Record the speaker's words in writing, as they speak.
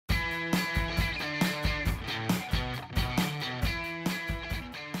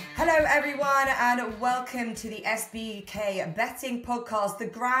Hello everyone and welcome to the SBK Betting Podcast, the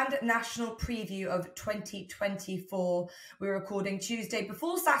Grand National preview of 2024. We're recording Tuesday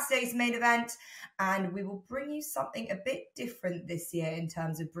before Saturday's main event and we will bring you something a bit different this year in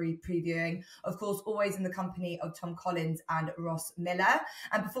terms of previewing. Of course, always in the company of Tom Collins and Ross Miller.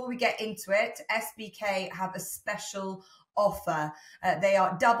 And before we get into it, SBK have a special offer. They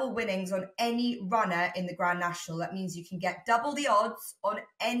are double winnings on any runner in the Grand National. That means you can get double the odds on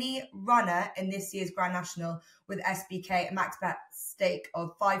any runner in this year's Grand National with SBK, a max bet stake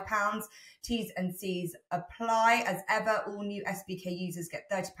of £5. T's and C's apply. As ever, all new SBK users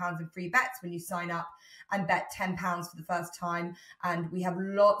get £30 in free bets when you sign up and bet £10 for the first time. And we have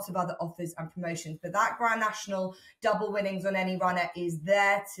lots of other offers and promotions. But that Grand National double winnings on any runner is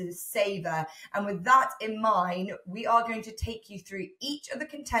there to savour. And with that in mind, we are going to take you through each of the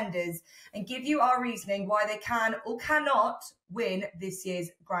contenders and give you our reasoning why they can or cannot win this year's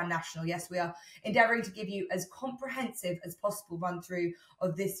Grand National. Yes, we are endeavouring to give you as comprehensive as possible run through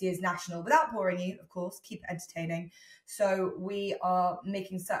of this year's National without boring you, of course, keep it entertaining. So we are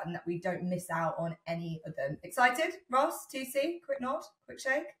making certain that we don't miss out on any of them. Excited? Ross, 2C, quick nod, quick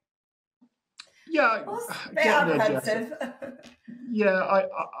shake? Yeah, Ross, a bit apprehensive. Yeah,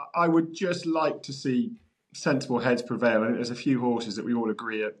 I would just like to see sensible heads prevail. I think there's a few horses that we all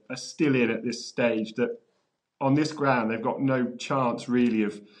agree are still in at this stage that on this ground they've got no chance really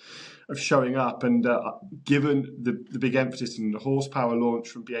of showing up. And given the big emphasis on the horsepower launch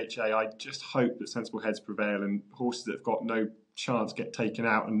from BHA, I just hope that sensible heads prevail and horses that have got no chance get taken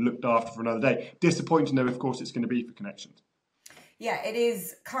out and looked after for another day. Disappointing though, of course, it's going to be for Connections. Yeah, it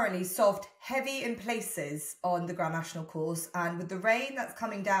is currently soft, heavy in places on the Grand National course. And with the rain that's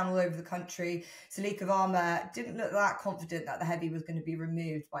coming down all over the country, Salika Varma didn't look that confident that the heavy was going to be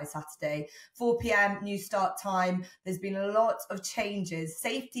removed by Saturday. 4 p.m, new start time. There's been a lot of changes,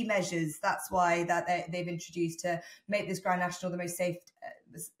 safety measures. That's why they've introduced to make this Grand National the most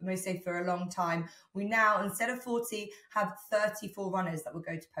safe for a long time. We now, instead of 40, have 34 runners that will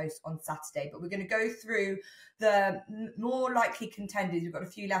go to post on Saturday. But we're going to go through the more likely contenders. We've got a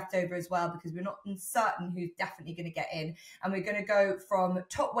few left over as well because we're not certain who's definitely going to get in. And we're going to go from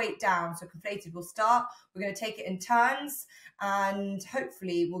top weight down. So Conflated will start. We're going to take it in turns and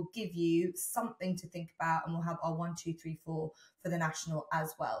hopefully we'll give you something to think about and we'll have our 1, 2, 3, 4 for the National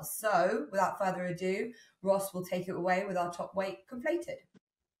as well. So without further ado, Ross will take it away with our top weight Conflated.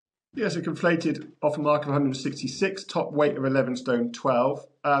 Yeah, so Conflated off a mark of 166, top weight of 11 stone 12.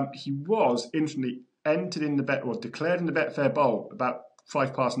 He was instantly entered in the bet or declared in the Betfair Bowl about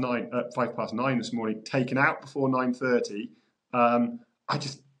 9:05 this morning, taken out before 9:30.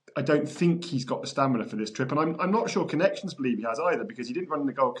 I don't think he's got the stamina for this trip, and I'm not sure Connections believe he has either because he didn't run in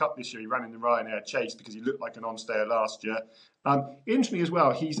the Gold Cup this year. He ran in the Ryanair Chase because he looked like an on-stayer last year. Interestingly as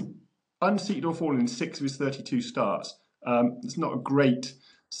well, he's unseated or fallen in 6 of his 32 starts. It's not a great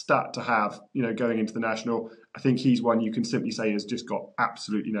stat to have, going into the National. I think he's one you can simply say has just got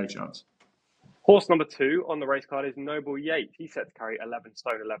absolutely no chance. Horse number 2 on the race card is Noble Yeats. He's set to carry 11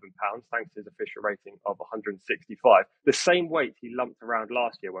 stone 11 pounds thanks to his official rating of 165. The same weight he lumped around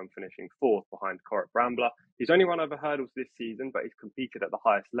last year when finishing 4th behind Corach Rambler. He's only run over hurdles this season, but he's competed at the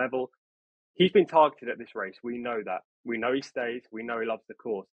highest level. He's been targeted at this race. We know that. We know he stays. We know he loves the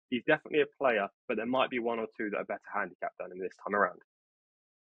course. He's definitely a player, but there might be 1 or 2 that are better handicapped than him this time around.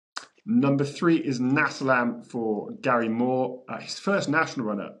 Number 3 is Nassalam for Gary Moore. His first national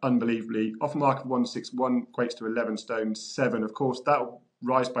runner, unbelievably, off a mark of 161, equates to 11 stone 7. Of course, that'll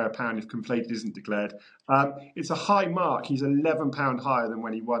rise by £1 if Conflated isn't declared. It's a high mark. He's £11 higher than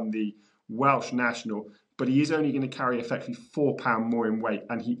when he won the Welsh National, but he is only going to carry effectively £4 more in weight,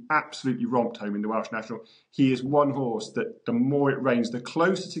 and he absolutely romped home in the Welsh National. He is one horse that the more it rains, the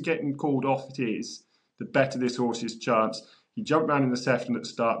closer to getting called off it is, the better this horse's chance. He jumped around in the Sefton at the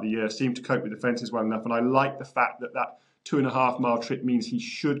start of the year, seemed to cope with the fences well enough, and I like the fact that 2.5 mile trip means he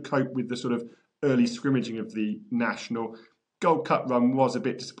should cope with the sort of early scrimmaging of the National. Gold Cup run was a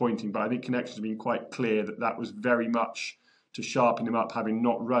bit disappointing, but I think Connections have been quite clear that was very much to sharpen him up, having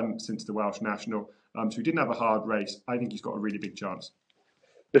not run since the Welsh National. So he didn't have a hard race. I think he's got a really big chance.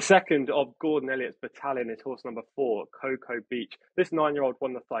 The second of Gordon Elliott's battalion is horse number 4, Coko Beach. This 9-year-old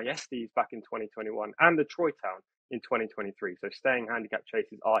won the Thyestes back in 2021 and the Troy Town in 2023. So staying handicap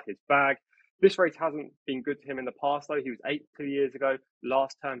chases are his bag. This race hasn't been good to him in the past, though. He was 8th 2 years ago.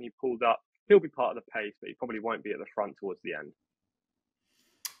 Last term he pulled up. He'll be part of the pace, but he probably won't be at the front towards the end.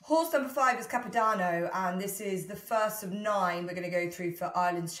 Horse number 5 is Capodanno, and this is the first of 9 we're going to go through for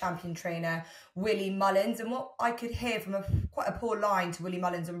Ireland's champion trainer, Willie Mullins. And what I could hear from quite a poor line to Willie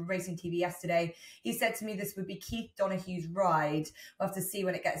Mullins on Racing TV yesterday, he said to me this would be Keith Donohue's ride. We'll have to see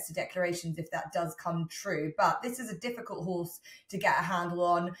when it gets to declarations if that does come true. But this is a difficult horse to get a handle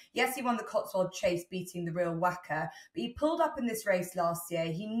on. Yes, he won the Cotswold Chase, beating the Real Whacker, but he pulled up in this race last year.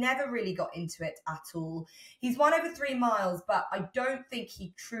 He never really got into it at all. He's won over 3 miles, but I don't think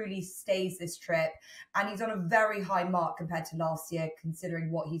he truly stays this trip, and he's on a very high mark compared to last year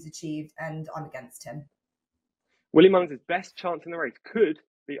considering what he's achieved, and I'm against him. Willie Mullins' best chance in the race could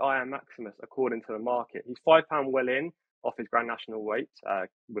be I Am Maximus according to the market. He's £5 well in off his Grand National weight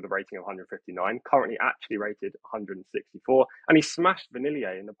with a rating of 159, currently actually rated 164, and he smashed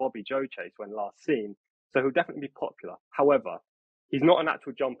Vanillier in the Bobby Joe chase when last seen, so he'll definitely be popular. However, he's not a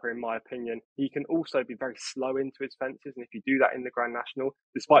natural jumper, in my opinion. He can also be very slow into his fences, and if you do that in the Grand National,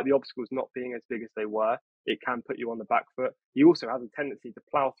 despite the obstacles not being as big as they were, it can put you on the back foot. He also has a tendency to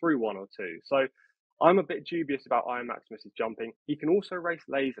plough through one or two. So I'm a bit dubious about Iron Maximus's jumping. He can also race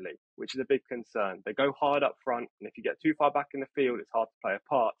lazily, which is a big concern. They go hard up front, and if you get too far back in the field, it's hard to play a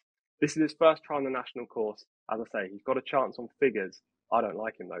part. This is his first try on the national course. As I say, he's got a chance on figures. I don't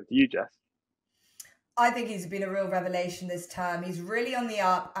like him, though. Do you, Jess? I think he's been a real revelation this term. He's really on the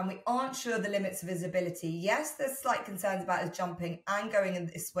up, and we aren't sure the limits of his ability. Yes, there's slight concerns about his jumping and going in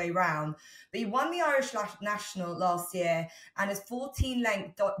this way round, but he won the Irish National last year, and his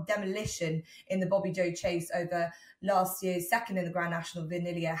 14-length demolition in the Bobby Joe Chase over last year's second in the Grand National,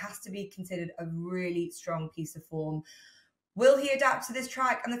 Vanillier, has to be considered a really strong piece of form. Will he adapt to this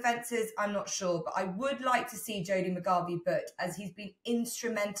track and the fences? I'm not sure, but I would like to see Jody McGarvey booked, as he's been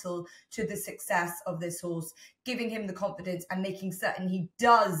instrumental to the success of this horse, giving him the confidence and making certain he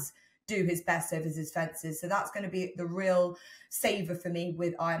does do his best over his fences. So that's going to be the real saver for me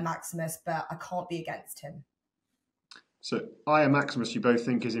with Iron Maximus, but I can't be against him. So Iron Maximus, you both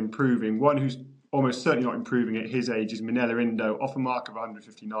think is improving. One who's almost certainly not improving at his age is Minella Indo, off a mark of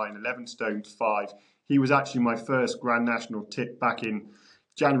 159, 11 stone 5. He was actually my first Grand National tip back in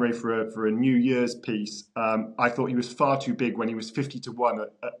January for a New Year's piece. I thought he was far too big when he was 50 to 1 at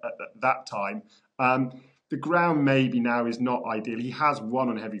that time. The ground maybe now is not ideal. He has won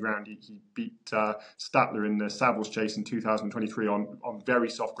on heavy ground. He beat Stattler in the Savills Chase in 2023 on very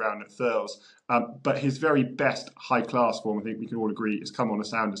soft ground at Thurles. But his very best high-class form, I think we can all agree, has come on a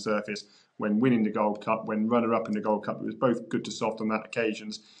sounder surface when winning the Gold Cup, when runner-up in the Gold Cup. It was both good to soft on that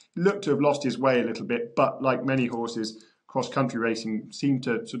occasions. He looked to have lost his way a little bit, but like many horses, cross-country racing seemed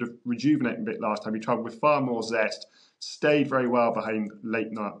to sort of rejuvenate a bit last time. He travelled with far more zest, stayed very well behind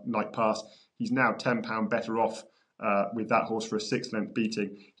Latenightpass. He's now £10 better off with that horse for a 6-length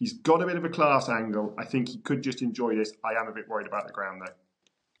beating. He's got a bit of a class angle. I think he could just enjoy this. I am a bit worried about the ground, though.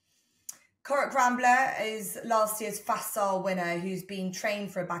 Corach Rambler is last year's Facile winner, who's been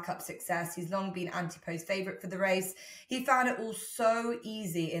trained for a backup success. He's long been Antipode's favourite for the race. He found it all so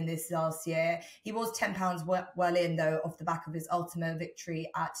easy in this last year. He was £10 well in, though, off the back of his Ultima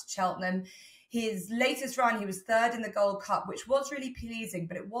victory at Cheltenham. His latest run, he was 3rd in the Gold Cup, which was really pleasing,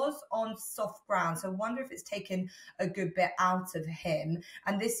 but it was on soft ground. So I wonder if it's taken a good bit out of him.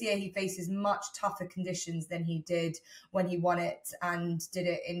 And this year he faces much tougher conditions than he did when he won it, and did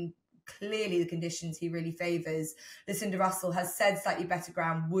it in clearly the conditions he really favours. Lucinda Russell has said slightly better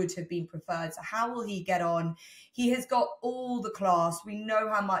ground would have been preferred. So how will he get on? He has got all the class. We know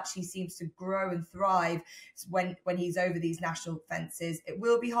how much he seems to grow and thrive when he's over these national fences. It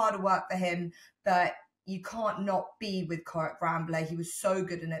will be harder work for him, but you can't not be with Corach Rambler. He was so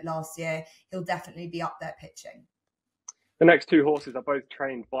good in it last year. He'll definitely be up there pitching. The next 2 horses are both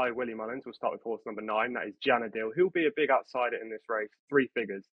trained by Willie Mullins. We'll start with horse number 9. That is Janidil. He'll be a big outsider in this race, 3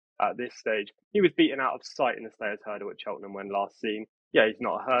 figures at this stage. He was beaten out of sight in the Stayers Hurdle at Cheltenham when last seen. Yeah, he's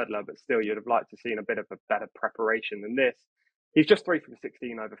not a hurdler, but still you'd have liked to have seen a bit of a better preparation than this. He's just 3 from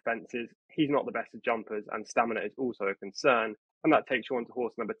 16 over fences. He's not the best of jumpers, and stamina is also a concern. And that takes you on to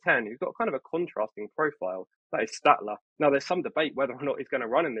horse number 10, who's got kind of a contrasting profile. That is Stattler. Now, there's some debate whether or not he's going to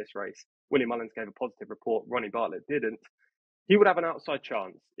run in this race. Willie Mullins gave a positive report. Ronnie Bartlett didn't. He would have an outside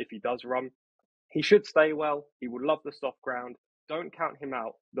chance if he does run. He should stay well. He would love the soft ground. Don't count him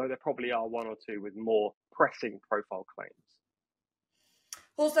out, though there probably are 1 or 2 with more pressing profile claims.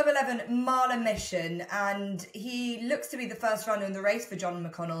 Horse number 11, Mahler Mission, and he looks to be the first runner in the race for John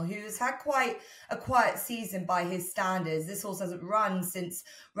McConnell, who's had quite a quiet season by his standards. This horse hasn't run since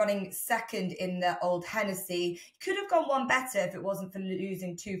running 2nd in the Old Hennessy. Could have gone one better if it wasn't for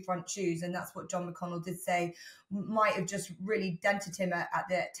losing 2 front shoes, and that's what John McConnell did say might have just really dented him at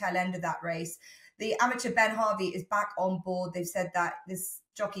the tail end of that race. The amateur Ben Harvey is back on board. They've said that this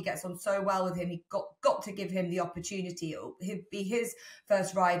jockey gets on so well with him. He got to give him the opportunity. It'll be his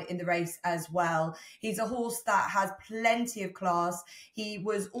first ride in the race as well. He's a horse that has plenty of class. He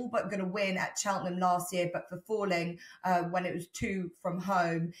was all but going to win at Cheltenham last year, but for falling when it was 2 from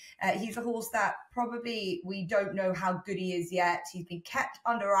home. He's a horse that probably we don't know how good he is yet. He's been kept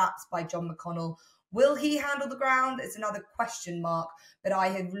under wraps by John McConnell. Will he handle the ground? It's another question mark, but I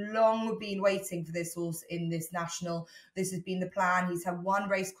have long been waiting for this horse in this national. This has been the plan. He's had one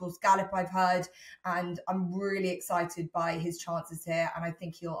racecourse gallop, I've heard, and I'm really excited by his chances here, and I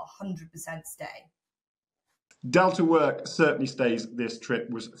think he'll 100% stay. Delta Work certainly stays this trip,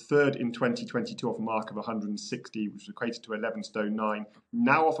 was third in 2022 off a mark of 160, which equated to 11 stone 9.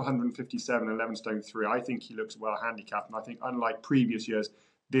 Now off 157, 11 stone 3. I think he looks well handicapped, and I think unlike previous years,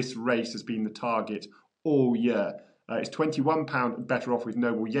 this race has been the target all year. It's £21 better off with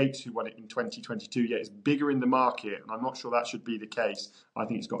Noble Yeats, who won it in 2022, yet it's bigger in the market, and I'm not sure that should be the case. I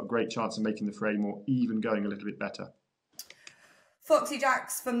think it's got a great chance of making the fray more even, going a little bit better. Foxy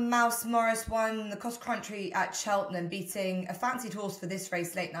Jacks for Mouse Morris won the cross country at Cheltenham, beating a fancied horse for this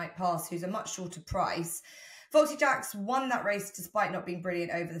race, Latenightpass, who's a much shorter price. Foxy Jacks won that race despite not being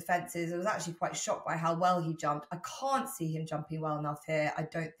brilliant over the fences. I was actually quite shocked by how well he jumped. I can't see him jumping well enough here. I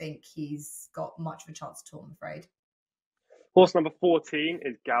don't think he's got much of a chance at all, I'm afraid. Horse number 14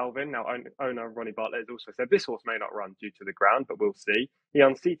 is Galvin. Now, owner Ronnie Bartlett has also said this horse may not run due to the ground, but we'll see. He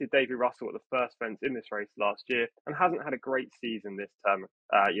unseated Davy Russell at the first fence in this race last year and hasn't had a great season this term.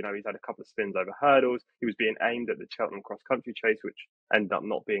 He's had a couple of spins over hurdles. He was being aimed at the Cheltenham Cross Country Chase, which ended up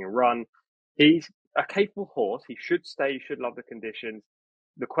not being run. He's a capable horse. He should stay. He should love the conditions.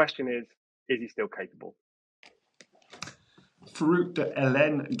 The question is he still capable? Farouk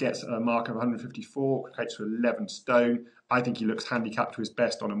D'alene gets a mark of 154, equates to 11 stone. I think he looks handicapped to his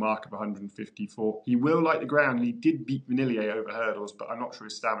best on a mark of 154. He will like the ground, and he did beat Vanillier over hurdles, but I'm not sure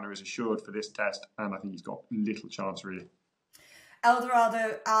his stamina is assured for this test, and I think he's got little chance, really.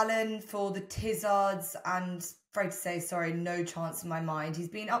 Eldorado Allen for the Tizzards, and afraid to say, no chance in my mind. He's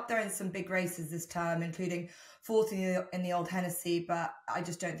been up there in some big races this term, including fourth in the Old Hennessy, but I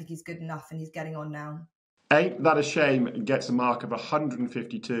just don't think he's good enough, and he's getting on now. Ain't That a Shame gets a mark of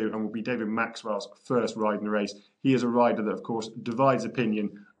 152 and will be David Maxwell's first ride in the race. He is a rider that, of course, divides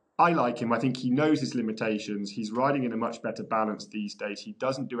opinion. I like him. I think he knows his limitations. He's riding in a much better balance these days. He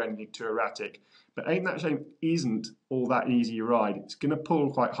doesn't do anything too erratic. But Ain't That a Shame isn't all that easy a ride. It's going to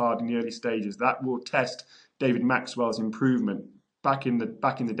pull quite hard in the early stages. That will test David Maxwell's improvement. Back in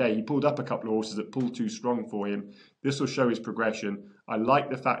the day, he pulled up a couple of horses that pulled too strong for him. This will show his progression. I like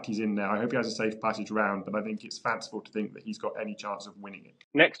the fact he's in there. I hope he has a safe passage round, but I think it's fanciful to think that he's got any chance of winning it.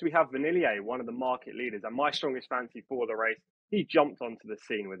 Next, we have Vanillier, one of the market leaders, and my strongest fancy for the race. He jumped onto the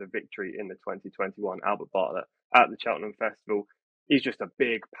scene with a victory in the 2021 Albert Bartlett at the Cheltenham Festival. He's just a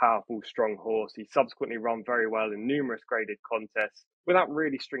big, powerful, strong horse. He subsequently run very well in numerous graded contests without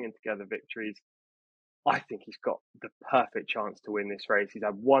really stringing together victories. I think he's got the perfect chance to win this race. He's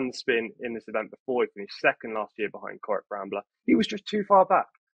had one spin in this event before. He finished second last year behind Corach Rambler. He was just too far back,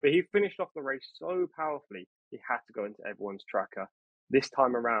 but he finished off the race so powerfully, he had to go into everyone's tracker. This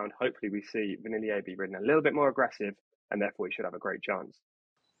time around, hopefully we see Vanillier be ridden a little bit more aggressive, and therefore he should have a great chance.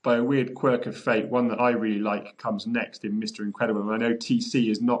 By a weird quirk of fate, one that I really like comes next in Mr. Incredible. And I know TC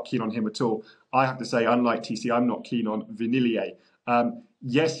is not keen on him at all. I have to say, unlike TC, I'm not keen on Vanillier.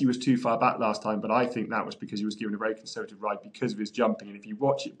 Yes, he was too far back last time, but I think that was because he was given a very conservative ride because of his jumping. And if you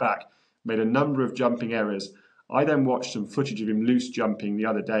watch it back, made a number of jumping errors. I then watched some footage of him loose jumping the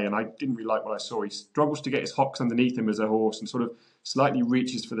other day, and I didn't really like what I saw. He struggles to get his hocks underneath him as a horse and sort of slightly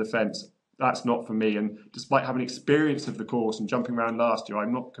reaches for the fence. That's not for me. And despite having experience of the course and jumping around last year,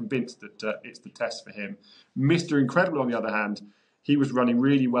 I'm not convinced that it's the test for him. Mr. Incredible, on the other hand, he was running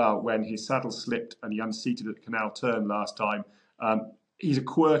really well when his saddle slipped and he unseated at the Canal Turn last time. He's a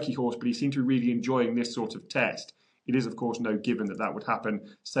quirky horse, but he seemed to be really enjoying this sort of test. It is, of course, no given that would happen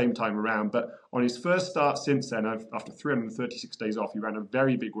same time around. But on his first start since then, after 336 days off, he ran a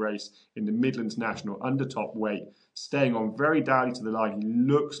very big race in the Midlands National under top weight, staying on very dially to the line. He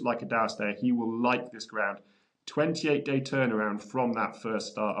looks like a downstayer. He will like this ground. 28-day turnaround from that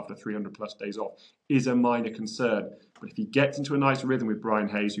first start after 300 plus days off is a minor concern. But if he gets into a nice rhythm with Brian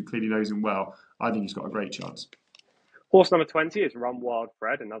Hayes, who clearly knows him well, I think he's got a great chance. Horse number 20 is Run Wild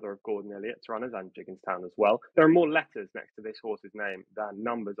Fred, another of Gordon Elliott's runners, and Jigginstown as well. There are more letters next to this horse's name than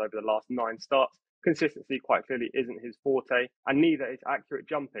numbers over the last 9 starts. Consistency quite clearly isn't his forte, and neither is accurate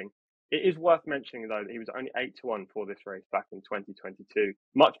jumping. It is worth mentioning, though, that he was only 8-1 for this race back in 2022.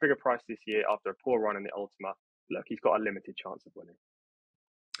 Much bigger price this year after a poor run in the Ultima. Look, he's got a limited chance of winning.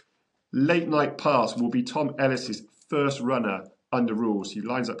 Latenightpass will be Tom Ellis's first runner under rules. He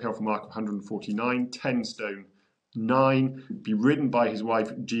lines up here for a mark of 149, 10 stone 9, be ridden by his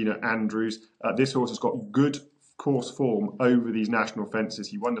wife Gina Andrews. This horse has got good course form over these national fences.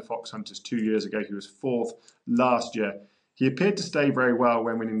 He won the Fox Hunters 2 years ago. He was 4th last year. He appeared to stay very well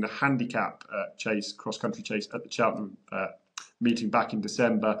when winning the handicap chase, cross-country chase at the Cheltenham meeting back in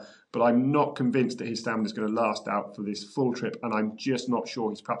December, but I'm not convinced that his stamina is going to last out for this full trip, and I'm just not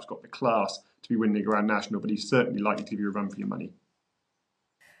sure he's perhaps got the class to be winning the Grand National, but he's certainly likely to give you a run for your money.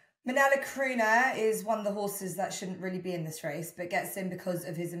 Minella Crooner is one of the horses that shouldn't really be in this race, but gets in because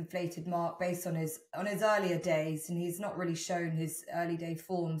of his inflated mark based on his earlier days, and he's not really shown his early day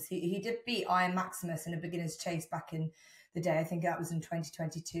forms. He did beat Iron Maximus in a beginner's chase back in the day. I think that was in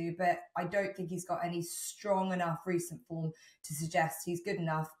 2022, but I don't think he's got any strong enough recent form to suggest he's good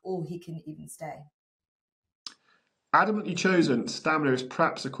enough or he can even stay. Adamantly Chosen, stamina is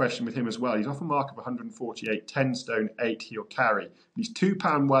perhaps a question with him as well. He's off a mark of 148, 10 stone 8 he'll carry. He's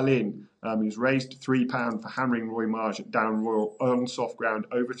 £2 well in. He's raised £3 for hammering Roy Marge at Down Royal on soft ground,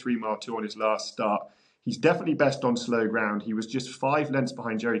 over 3 mile 2 on his last start. He's definitely best on slow ground. He was just 5 lengths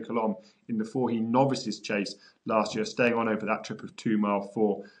behind Jerry Colomb in the Forheen Novices chase last year, staying on over that trip of 2 mile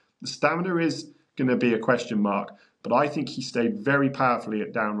 4. The stamina is going to be a question mark, but I think he stayed very powerfully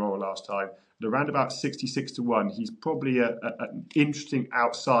at Down Royal last time. At around about 66 to 1, he's probably an interesting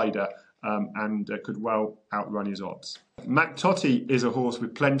outsider and could well outrun his odds. Tottie is a horse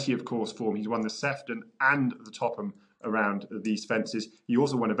with plenty of course form. He's won the Sefton and the Topham around these fences. He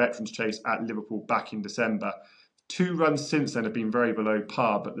also won a Veterans Chase at Liverpool back in December. 2 runs since then have been very below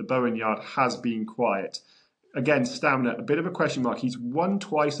par, but the Bowen Yard has been quiet. Again, stamina, a bit of a question mark. He's won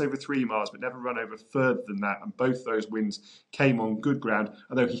twice over 3 miles, but never run over further than that. And both those wins came on good ground,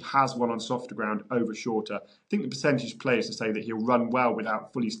 although he has won on softer ground over shorter. I think the percentage play is to say that he'll run well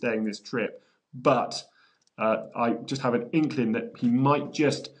without fully staying this trip. But I just have an inkling that he might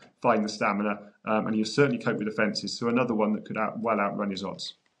just find the stamina, and he'll certainly cope with the fences. So another one that could well outrun his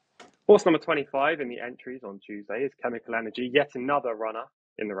odds. Horse number 25 in the entries on Tuesday is Chemical Energy, yet another runner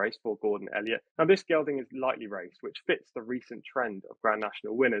in the race for Gordon Elliott. Now, this gelding is lightly raced, which fits the recent trend of Grand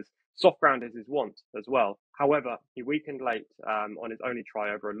National winners. Soft ground is his want as well. However, he weakened late on his only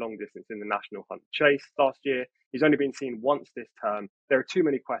try over a long distance in the National Hunt Chase last year. He's only been seen once this term. There are too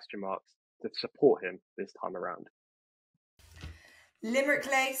many question marks to support him this time around. Limerick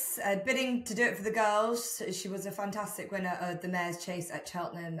Lace, bidding to do it for the girls. She was a fantastic winner of the Mayor's Chase at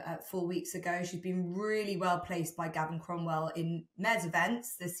Cheltenham 4 weeks ago. She's been really well placed by Gavin Cromwell in Mayor's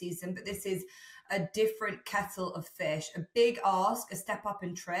events this season, but this is a different kettle of fish. A big ask, a step up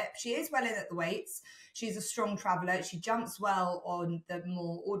in trip. She is well in at the weights. She's a strong traveller. She jumps well on the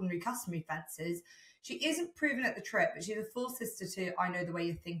more ordinary customary fences. She isn't proven at the trip, but she's a full sister to I Know the Way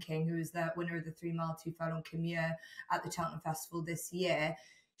You're Thinking, who was the winner of the 3 mile 2 furlong Kim Muir at the Cheltenham Festival this year.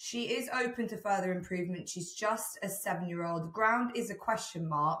 She is open to further improvement. She's just a 7-year-old. The ground is a question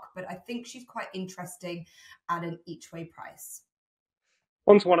mark, but I think she's quite interesting at an each way price.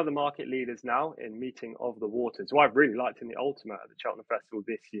 On to one of the market leaders now in Meeting of the Waters, who I've really liked in the Ultimate at the Cheltenham Festival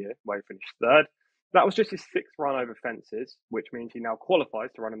this year, where he finished 3rd. That was just his 6th run over fences, which means he now qualifies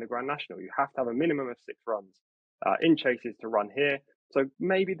to run in the Grand National. You have to have a minimum of 6 runs in chases to run here. So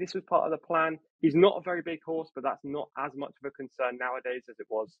maybe this was part of the plan. He's not a very big horse, but that's not as much of a concern nowadays as it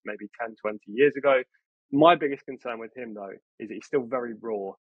was maybe 10, 20 years ago. My biggest concern with him, though, is that he's still very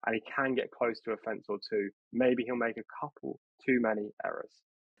raw and he can get close to a fence or two. Maybe he'll make a couple too many errors.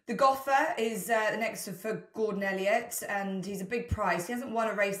 The Goffer is the next for Gordon Elliott, and he's a big price. He hasn't won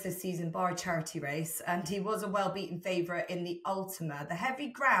a race this season, bar a charity race, and he was a well-beaten favourite in the Ultima. The heavy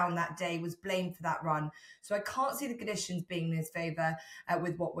ground that day was blamed for that run, so I can't see the conditions being in his favour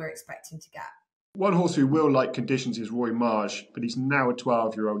with what we're expecting to get. One horse who will like conditions is Roy Marge, but he's now a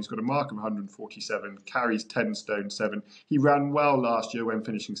 12-year-old. He's got a mark of 147, carries 10 stone 7. He ran well last year when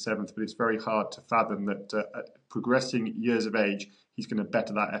finishing 7th, but it's very hard to fathom that at progressing years of age, he's going to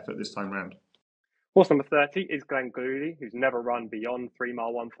better that effort this time round. Horse number 30 is Glen Gooley, who's never run beyond 3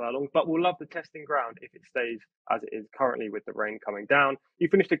 mile 1 furlong, but will love the testing ground if it stays as it is currently with the rain coming down. He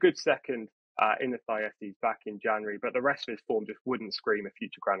finished a good second in the Thyestes back in January, but the rest of his form just wouldn't scream a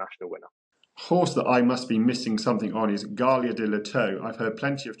future Grand National winner. Horse that I must be missing something on is Galia de Lateau. I've heard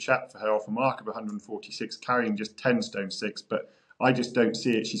plenty of chat for her off a mark of 146, carrying just 10 stone 6, but I just don't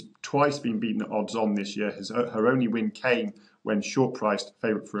see it. She's twice been beaten at odds on this year. Her only win came when short-priced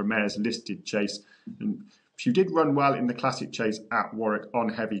favourite for a Mayor's listed chase. And she did run well in the classic chase at Warwick on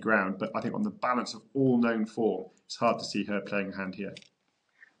heavy ground, but I think on the balance of all known form, it's hard to see her playing a hand here.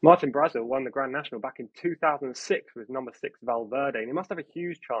 Martin Brazil won the Grand National back in 2006 with number 6 Valverde, and he must have a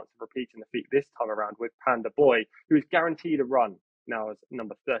huge chance of repeating the feat this time around with Panda Boy, who is guaranteed a run now as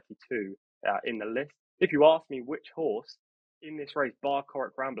number 32 in the list. If you ask me which horse in this race, bar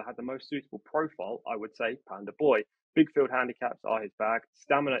Corach Rambler, had the most suitable profile, I would say Panda Boy. Big field handicaps are his bag.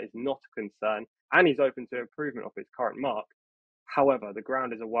 Stamina is not a concern, and he's open to improvement of his current mark. However, the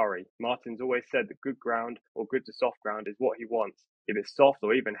ground is a worry. Martin's always said that good ground or good to soft ground is what he wants. If it's soft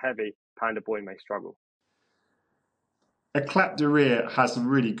or even heavy, Panda Boy may struggle. Eclat de Rire has some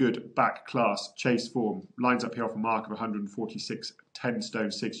really good back class chase form. Lines up here off a mark of 146, 10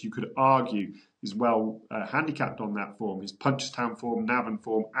 stone 6. You could argue is well handicapped on that form. His Punchestown form, Navan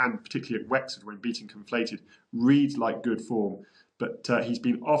form, and particularly at Wexford when beating Conflated, reads like good form. But he's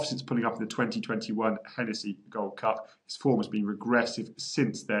been off since pulling up in the 2021 Hennessy Gold Cup. His form has been regressive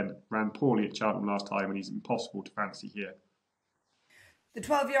since then. Ran poorly at Cheltenham last time, and he's impossible to fancy here. The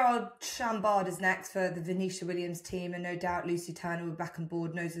 12-year-old Chambard is next for the Venetia Williams team, and no doubt Lucy Turner, with back on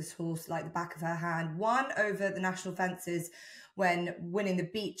board, knows this horse like the back of her hand. Won over the national fences when winning the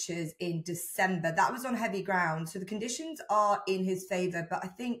Beaches in December. That was on heavy ground, so the conditions are in his favour, but I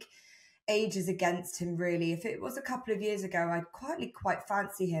think age is against him, really. If it was a couple of years ago, I'd quite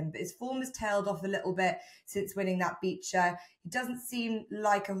fancy him, but his form has tailed off a little bit since winning that Beacher. He doesn't seem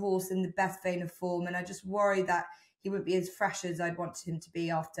like a horse in the best vein of form, and I just worry that he wouldn't be as fresh as I'd want him to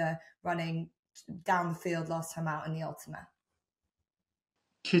be after running down the field last time out in the Ultimate.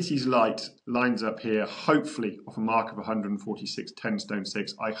 Kitty's Light lines up here, hopefully off a mark of 146, 10 stone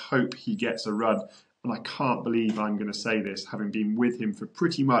 6. I hope he gets a run. And I can't believe I'm going to say this, having been with him for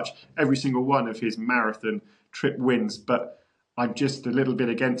pretty much every single one of his marathon trip wins. But I'm just a little bit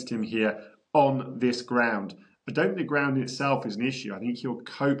against him here on this ground. I don't think the ground in itself is an issue. I think he'll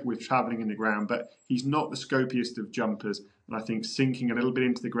cope with travelling in the ground, but he's not the scopiest of jumpers. And I think sinking a little bit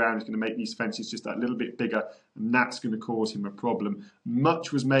into the ground is going to make these fences just that little bit bigger, and that's going to cause him a problem.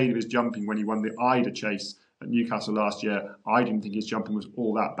 Much was made of his jumping when he won the Ida Chase at Newcastle last year. I didn't think his jumping was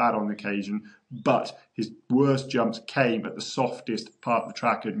all that bad on occasion, but his worst jumps came at the softest part of the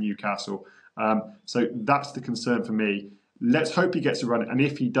track at Newcastle. So that's the concern for me. Let's hope he gets a run, and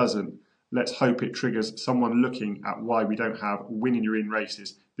if he doesn't, let's hope it triggers someone looking at why we don't have winning your in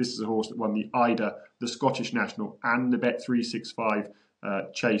races. This is a horse that won the Ida, the Scottish National, and the Bet365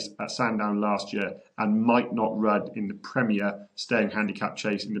 chase at Sandown last year, and might not run in the Premier staying handicap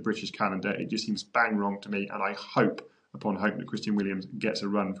chase in the British calendar. It just seems bang wrong to me, and I hope upon hope that Christian Williams gets a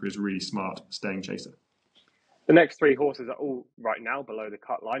run for his really smart staying chaser. The next 3 horses are all right now below the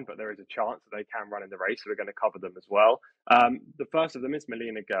cut line, but there is a chance that they can run in the race, so we're going to cover them as well. The first of them is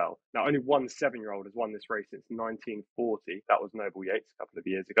Melina Girl. Now, only one 7-year-old has won this race since 1940. That was Noble Yeats a couple of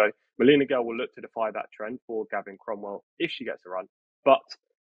years ago. Melina Girl will look to defy that trend for Gavin Cromwell if she gets a run, but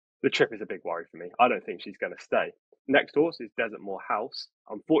the trip is a big worry for me. I don't think she's going to stay. Next horse is Desert Moor House.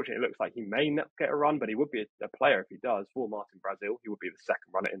 Unfortunately, it looks like he may not get a run, but he would be a player if he does for Martin Brazil. He would be the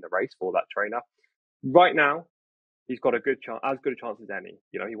second runner in the race for that trainer. Right now, he's got a good chance, as good a chance as any.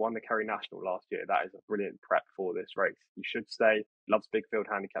 You know, he won the Kerry National last year. That is a brilliant prep for this race. He should stay, loves big field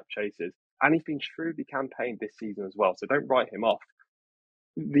handicap chases, and he's been shrewdly campaigned this season as well, so don't write him off.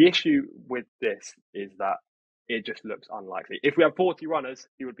 The issue with this is that it just looks unlikely. If we have 40 runners,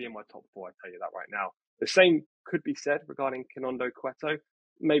 he would be in my top 4, I tell you that right now. The same could be said regarding Kinondo Cueto.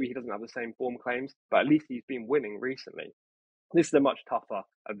 Maybe he doesn't have the same form claims, but at least he's been winning recently. This is a much tougher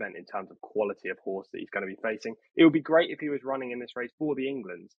event in terms of quality of horse that he's going to be facing. It would be great if he was running in this race for the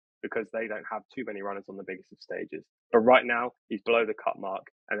Englands, because they don't have too many runners on the biggest of stages. But right now, he's below the cut mark,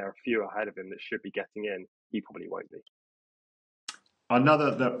 and there are a few ahead of him that should be getting in. He probably won't be.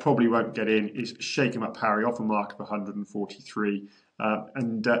 Another that probably won't get in is Shake 'em Up Harry, off a mark of 143.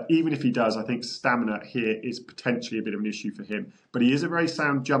 Even if he does, I think stamina here is potentially a bit of an issue for him. But he is a very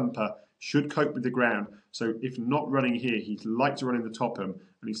sound jumper, should cope with the ground. So if not running here, he'd like to run in the Topham,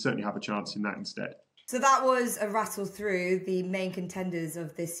 and he'd certainly have a chance in that instead. So that was a rattle through the main contenders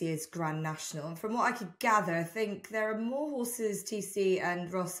of this year's Grand National. And from what I could gather, I think there are more horses TC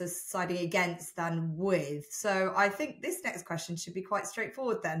and Ross are siding against than with. So I think this next question should be quite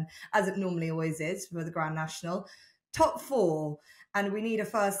straightforward then, as it normally always is for the Grand National. Top 4, and we need a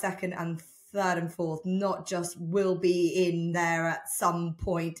first, second and third and fourth, not just will be in there at some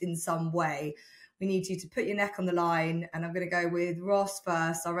point in some way. We need you to put your neck on the line, and I'm going to go with Ross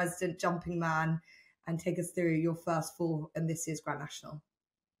first, our resident jumping man, and take us through your first 4 in this year's Grand National.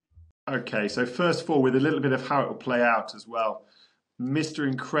 Okay, so first 4 with a little bit of how it will play out as well. Mr.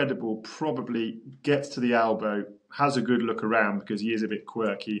 Incredible probably gets to the elbow, has a good look around because he is a bit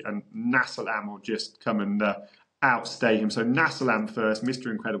quirky, and Nassalam will just come and outstay him. So Nassalam first,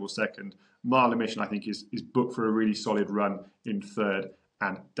 Mr. Incredible second. Mahler Mission, I think, is booked for a really solid run in third,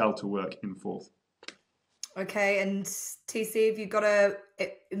 and Delta Work in fourth. Okay, and TC, have you got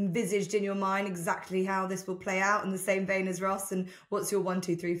envisaged in your mind exactly how this will play out in the same vein as Ross? And what's your 1,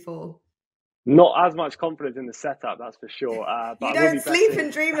 2, 3, 4? Not as much confidence in the setup, that's for sure. But you don't sleep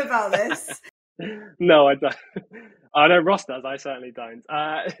and dream about this. No, I don't. I know Ross does. I certainly don't.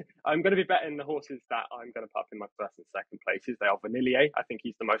 I'm going to be betting the horses that I'm going to put up in my first and second places. They are Vanillier. I think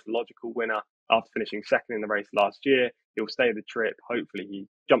he's the most logical winner after finishing second in the race last year. He'll stay the trip. Hopefully he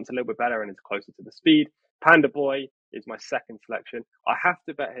jumps a little bit better and is closer to the speed. Panda Boy is my second selection. I have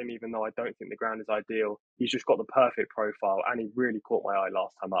to bet him even though I don't think the ground is ideal. He's just got the perfect profile and he really caught my eye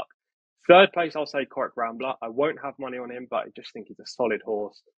last time up. Third place, I'll say Corach Rambler. I won't have money on him, but I just think he's a solid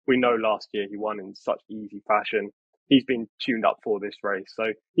horse. We know last year he won in such easy fashion. He's been tuned up for this race,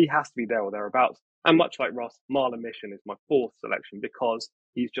 so he has to be there or thereabouts. And much like Ross, Mahler Mission is my fourth selection because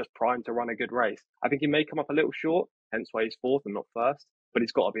he's just primed to run a good race. I think he may come up a little short, hence why he's fourth and not first, but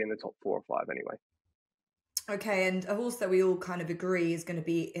he's got to be in the top 4 or 5 anyway. Okay, and a horse that we all kind of agree is going to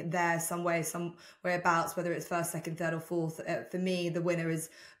be there somewhere abouts, whether it's first, second, third or fourth. For me, the winner is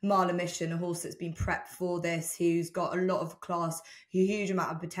Mahler Mission, a horse that's been prepped for this, who's got a lot of class, a huge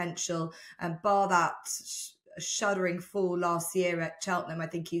amount of potential. And bar that shuddering fall last year at Cheltenham, I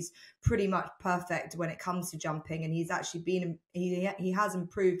think he's pretty much perfect when it comes to jumping, and he's actually been he has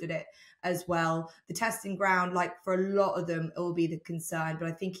improved at it as well. The testing ground, like for a lot of them, it will be the concern, but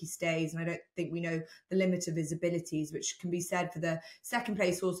I think he stays, and I don't think we know the limit of his abilities, which can be said for the second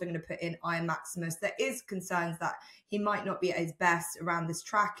place horse I'm going to put in, Iron Maximus. There is concerns that he might not be at his best around this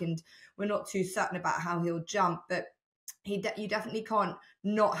track, and we're not too certain about how he'll jump, but you definitely can't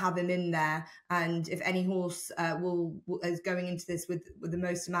not have him in there. And if any horse is going into this with the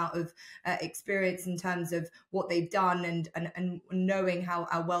most amount of experience in terms of what they've done and knowing how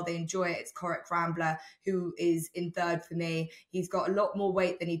well they enjoy it, it's Corach Rambler, who is in third for me. He's got a lot more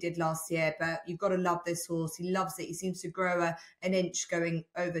weight than he did last year, but you've got to love this horse. He loves it. He seems to grow an inch going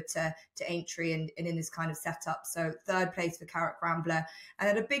over to Aintree and in this kind of setup. So third place for Corach Rambler, and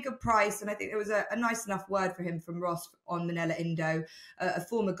at a bigger price. And I think there was a nice enough word for him from Ross on Minella Indo, a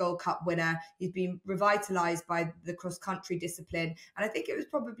former Gold Cup winner. He's been revitalised by the cross-country discipline, and I think it was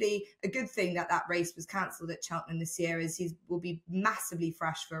probably a good thing that race was cancelled at Cheltenham this year, as he will be massively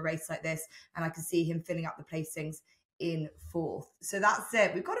fresh for a race like this, and I can see him filling up the placings in fourth. So that's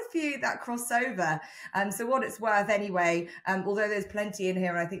it. We've got a few that cross over. So what it's worth anyway, although there's plenty in here,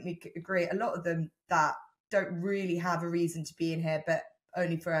 and I think we agree, a lot of them that don't really have a reason to be in here, but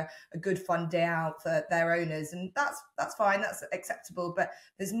only for a good fun day out for their owners, and that's fine, that's acceptable. But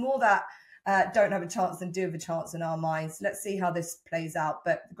there's more that don't have a chance than do have a chance in our minds. So let's see how this plays out.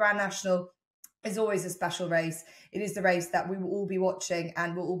 But the Grand National is always a special race. It is the race that we will all be watching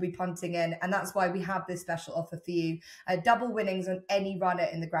and we'll all be punting in, and that's why we have this special offer for you. Double winnings on any runner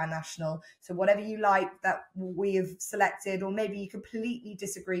in the Grand National. So whatever you like that we have selected, or maybe you completely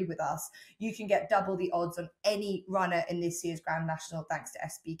disagree with us, you can get double the odds on any runner in this year's Grand National thanks to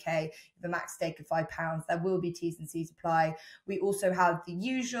SBK with a max stake of £5. There will be T's and C's apply. We also have the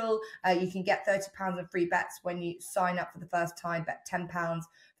usual, you can get £30 of free bets when you sign up for the first time, bet £10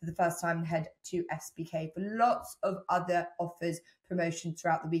 for the first time, and head to SBK for lots of other offers, promotions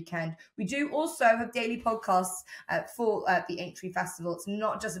throughout the weekend. We do also have daily podcasts for the Aintree Festival. It's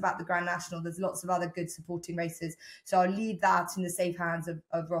not just about the Grand National. There's lots of other good supporting races. So I'll leave that in the safe hands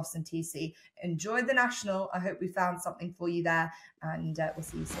of Ross and TC. Enjoy the National. I hope we found something for you there, and we'll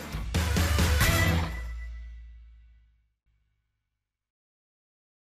see you soon.